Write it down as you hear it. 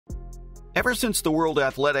Ever since the World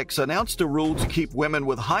Athletics announced a rule to keep women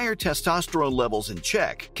with higher testosterone levels in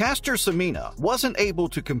check, Caster Semenya wasn't able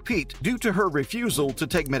to compete due to her refusal to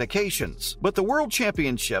take medications. But the World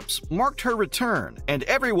Championships marked her return, and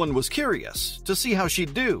everyone was curious to see how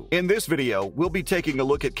she'd do. In this video, we'll be taking a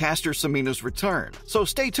look at Caster Semenya's return, so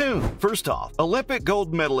stay tuned. First off, Olympic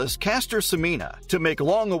gold medalist Caster Semenya to make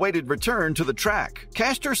long-awaited return to the track.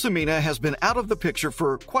 Caster Semenya has been out of the picture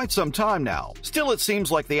for quite some time now. Still, it seems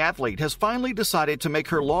like the athlete has finally decided to make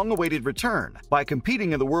her long-awaited return by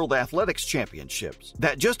competing in the World Athletics Championships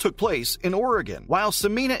that just took place in Oregon. While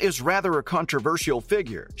Semenya is rather a controversial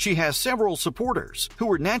figure, she has several supporters who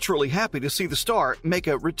were naturally happy to see the star make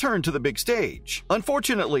a return to the big stage.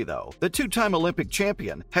 Unfortunately, though, the two-time Olympic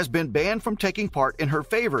champion has been banned from taking part in her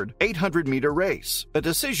favored 800-meter race, a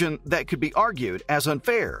decision that could be argued as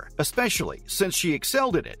unfair, especially since she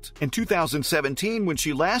excelled in it. In 2017, when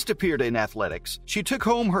she last appeared in athletics, she took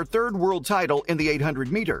home her third world title in the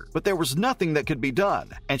 800-meter, but there was nothing that could be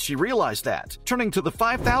done, and she realized that, turning to the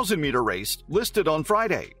 5,000-meter race listed on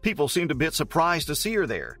Friday. People seemed a bit surprised to see her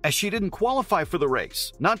there, as she didn't qualify for the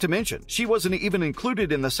race. Not to mention, she wasn't even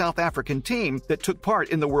included in the South African team that took part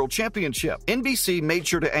in the World Championship. NBC made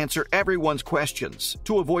sure to answer everyone's questions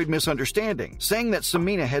to avoid misunderstanding, saying that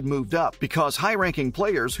Semenya had moved up because high-ranking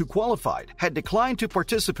players who qualified had declined to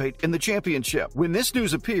participate in the championship. When this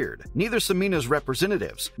news appeared, neither Semenya's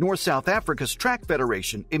representatives nor South Africa's track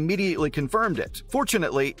federation immediately confirmed it.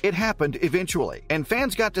 Fortunately, it happened eventually, and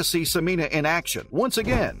fans got to see Semenya in action once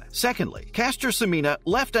again. Secondly, Caster Semenya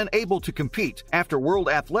left unable to compete after World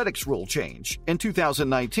Athletics rule change in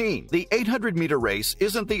 2019. The 800-meter race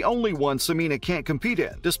isn't the only one Semenya can't compete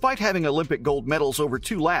in. Despite having Olympic gold medals over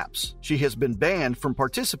 2 laps, she has been banned from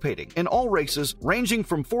participating in all races ranging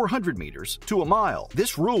from 400 meters to a mile.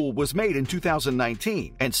 This rule was made in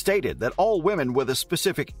 2019 and stated that all women with a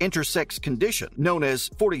specific intersex condition known as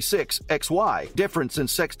 46XY, difference in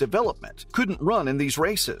sex development, couldn't run in these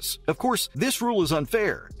races. Of course, this rule is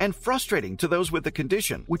unfair and frustrating to those with the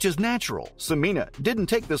condition, which is natural. Semenya didn't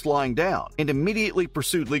take this lying down and immediately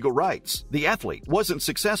pursued legal rights. The athlete wasn't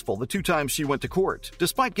successful the 2 times she went to court.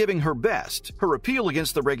 Despite giving her best, her appeal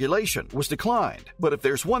against the regulation was declined. But if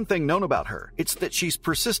there's one thing known about her, it's that she's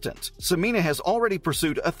persistent. Semenya has already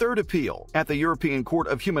pursued a 3rd appeal at the European Court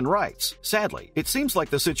of Human Rights. Sadly, it seems like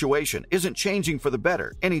the situation isn't changing for the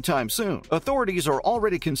better anytime soon. Authorities are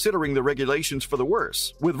already considering the regulations for the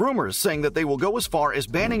worse, with rumors saying that they will go as far as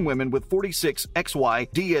banning women with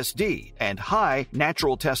 46XY DSD and high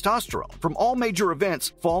natural testosterone from all major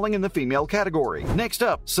events falling in the female category. Next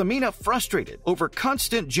up, Semenya frustrated over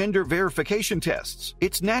constant gender verification tests.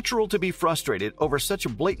 It's natural to be frustrated over such a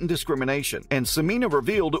blatant discrimination, and Semenya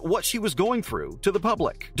revealed what she was going through to the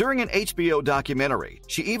public. During an HBO documentary,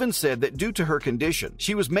 she even said that due to her condition,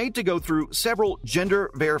 she was made to go through several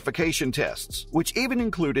gender verification tests, which even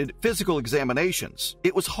included physical examinations.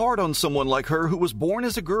 It was hard on someone like her who was born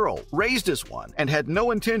as a girl, raised as one, and had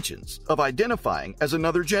no intentions of identifying as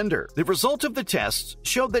another gender. The result of the tests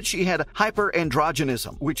showed that she had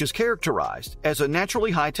hyperandrogenism, which is characterized as a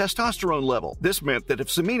naturally high testosterone level. This meant that if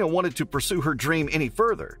Semenya wanted to pursue her dream any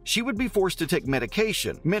further, she would be forced to take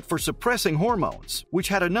medication meant for suppressing hormones, which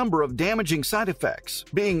had a number of damaging side effects.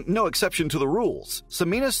 Being no exception to the rules,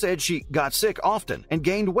 Semenya said she got sick often and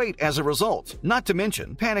gained weight as a result, not to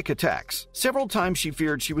mention panic attacks. Several times she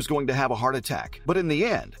feared she was going to have a heart attack, but in the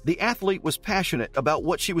end, the athlete was passionate about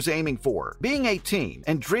what she was aiming for. Being 18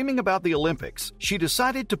 and dreaming about the Olympics, she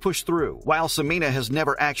decided to push through. While Semenya has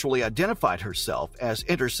never actually identified herself as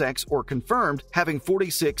intersex or confirmed having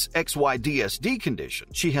 46XY DSD condition,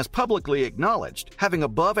 she has publicly acknowledged having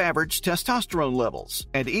above-average testosterone levels,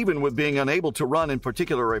 and even with being unable to run in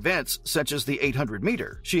particular events such as the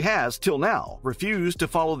 800-meter, she has, till now, refused to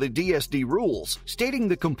follow the DSD rules, stating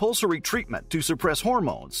the compulsory treatment to suppress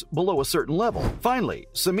hormones below a certain level. Finally,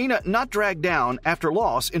 Semenya not dragged down after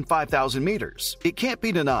loss in 5,000 meters. It can't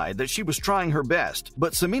be denied that she was trying her best,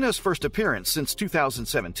 but Semenya's first appearance since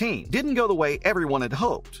 2017 didn't go the way everyone had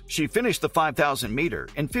hoped. She finished the 5,000 meter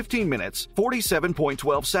in 15 minutes,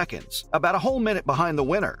 47.12 seconds, about a whole minute behind the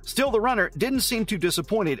winner. Still, the runner didn't seem too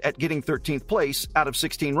disappointed at getting 13th place out of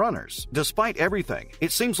 16 runners. Despite everything,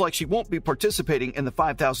 it seems like she won't be participating in the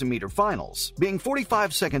 5,000 meter finals, being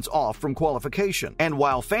 45 seconds off from qualification. And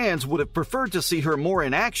while fans would have preferred to see her more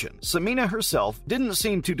in action, Semenya herself didn't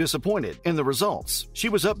seem too disappointed in the results. She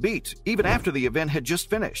was upbeat even after the event had just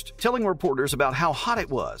finished, telling reporters about how hot it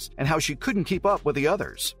was and how she couldn't keep up with the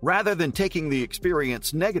others. Rather than taking the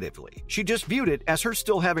experience negatively, she just viewed it as her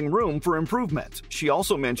still having room for improvement. She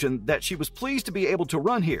also mentioned that she was pleased to be able to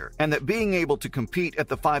run here and that being able to compete at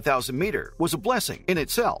the 5,000 meter was a blessing in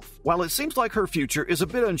itself. While it seems like her future is a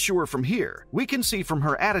bit unsure from here, we can see from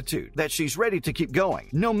her attitude that she's ready to keep going,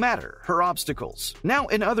 no matter her obstacles. Now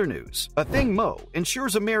in other news, Athing Mu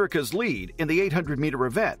ensures America's lead in the 800-meter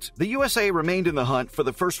event. The USA remained in the hunt for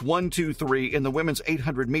the first 1, 2, 3 in the women's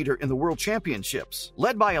 800-meter in the World Championships.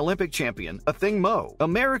 Led by Olympic champion Athing Mu,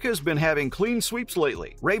 America's been having clean sweeps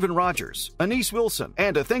lately. Raven Rogers, Anise Wilson,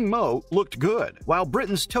 and Athing Mu looked good, while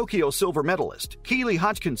Britain's Tokyo silver medalist Keely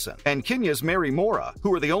Hodgkinson and Kenya's Mary Mora,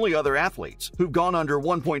 who are the only other athletes who've gone under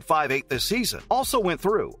 1.58 this season, also went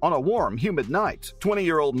through on a warm, humid night.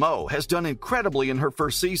 20-year-old Mo has done incredibly in her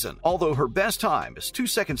first season, although her best time is 2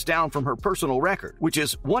 seconds down from her personal record, which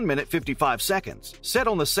is 1 minute 55 seconds, set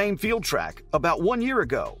on the same field track about 1 year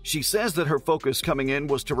ago. She says that her focus coming in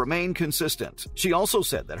was to remain consistent. She also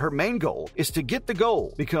said that her main goal is to get the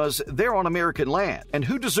gold because they're on American land, and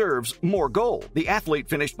who deserves more gold? The athlete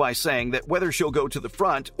finished by saying that whether she'll go to the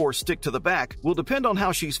front or stick to the back will depend on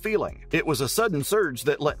how she's feeling. It was a sudden surge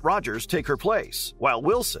that let Rogers take her place, while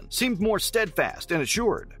Wilson seemed more steadfast and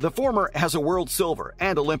assured. The former has a world silver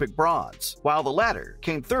and Olympic bronze, while the latter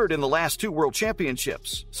came third in the last 2 world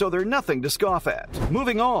championships, so they're nothing to scoff at.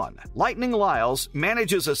 Moving on, Lightning Lyles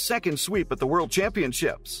manages a second sweep at the World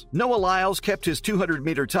Championships. Noah Lyles kept his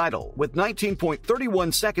 200-meter title with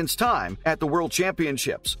 19.31 seconds time at the World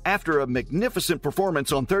Championships after a magnificent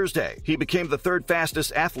performance on Thursday. He became the third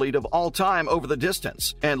fastest athlete of all time over the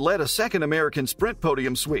distance and led a second American sprint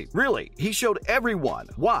podium sweep. Really, he showed everyone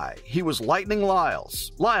why he was Lightning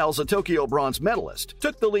Lyles. Lyles, a Tokyo bronze medalist,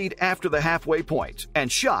 took the lead after the halfway point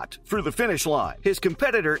and shot through the finish line. His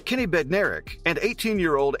competitor Kenny Bednarik and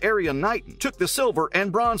 18-year-old Arian Knighton took the silver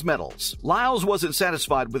and bronze medals. Lyles wasn't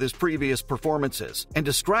satisfied with his previous performances and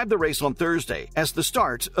described the race on Thursday as the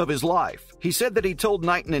start of his life. He said that he told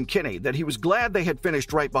Knighton and Kenny that he was glad they had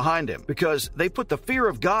finished right behind him because they put the fear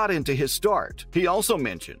of God into his start. He also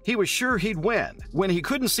mentioned he was sure he'd win when he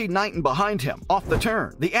couldn't see Knighton behind him off the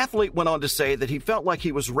turn. The athlete went on to say that he felt like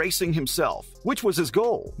he was racing himself, which was his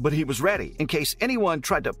goal, but he was ready in case anyone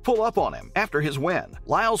tried to pull up on him after his win.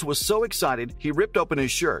 Lyles was so excited he ripped open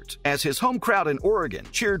his shirt as his home crowd in Oregon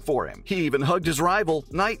cheered for him. He even hugged his rival,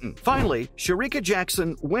 Knighton. Finally, Shericka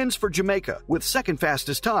Jackson wins for Jamaica with second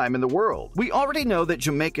fastest time in the world. We already know that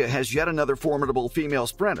Jamaica has yet another formidable female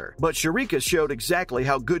sprinter, but Shericka showed exactly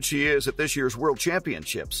how good she is at this year's World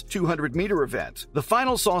Championships 200-meter event. The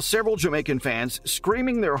final saw several Jamaican fans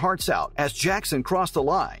screaming their hearts out as Jackson crossed the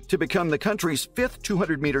line to become the country's 5th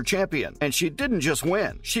 200-meter champion. And she didn't just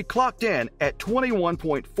win. She clocked in at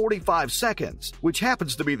 21.45 seconds, which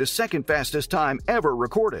happens to be the second fastest time ever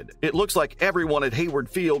recorded. It looks like everyone at Hayward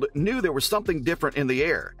Field knew there was something different in the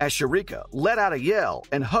air as Shericka let out a yell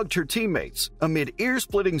and hugged her teammates amid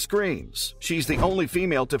ear-splitting screams. She's the only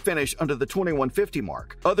female to finish under the 21:50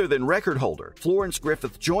 mark, other than record holder Florence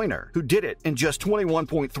Griffith Joyner, who did it in just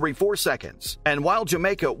 21.34 seconds. And while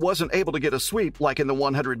Jamaica wasn't able to get a sweep like in the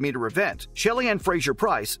 100-meter event, Shelly-Ann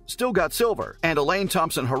Fraser-Price still got silver, and Elaine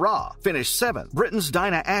Thompson-Herah finished 7th. Britain's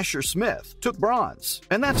Dinah Asher-Smith took bronze.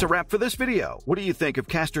 And that's a wrap for this video. What do you think of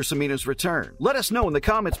Caster Semenya's return? Let us know in the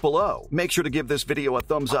comments below. Make sure to give this video a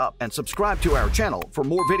thumbs up and subscribe to our channel for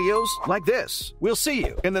more videos like this. We'll see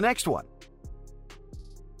you in the next one.